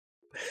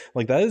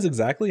Like, that is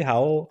exactly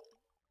how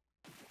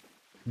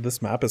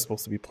this map is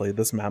supposed to be played.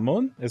 This map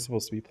mode is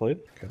supposed to be played.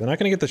 Okay, they're not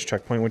gonna get this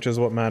checkpoint, which is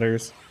what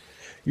matters.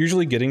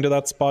 Usually getting to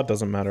that spot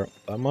doesn't matter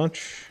that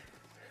much.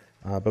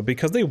 But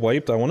because they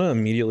wiped, I want to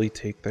immediately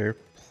take their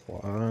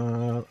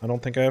plot. I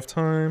don't think I have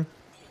time.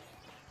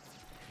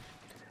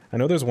 I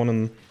know there's one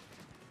in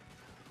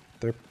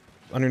there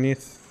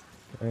underneath.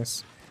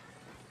 Nice.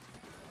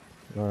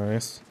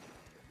 Nice.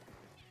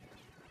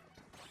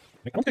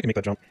 I don't think I can make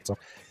that jump. So,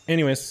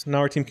 anyways, now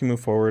our team can move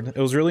forward. It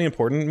was really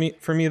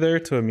important for me there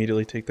to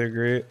immediately take their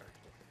grate.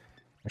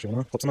 Actually, I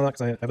want to flip some of that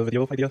because I have a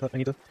video idea that I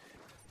need to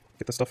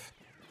get this stuff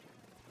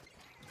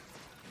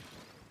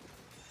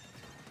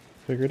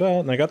figured out.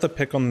 And I got the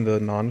pick on the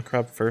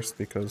non-crab first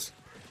because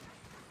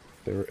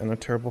they were in a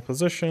terrible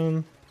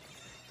position.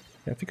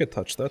 Yeah, if you could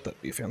touch that,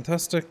 that'd be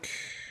fantastic.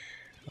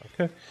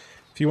 Okay.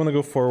 If you want to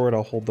go forward,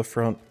 I'll hold the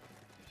front.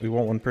 We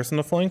want one person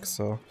to flank,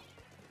 so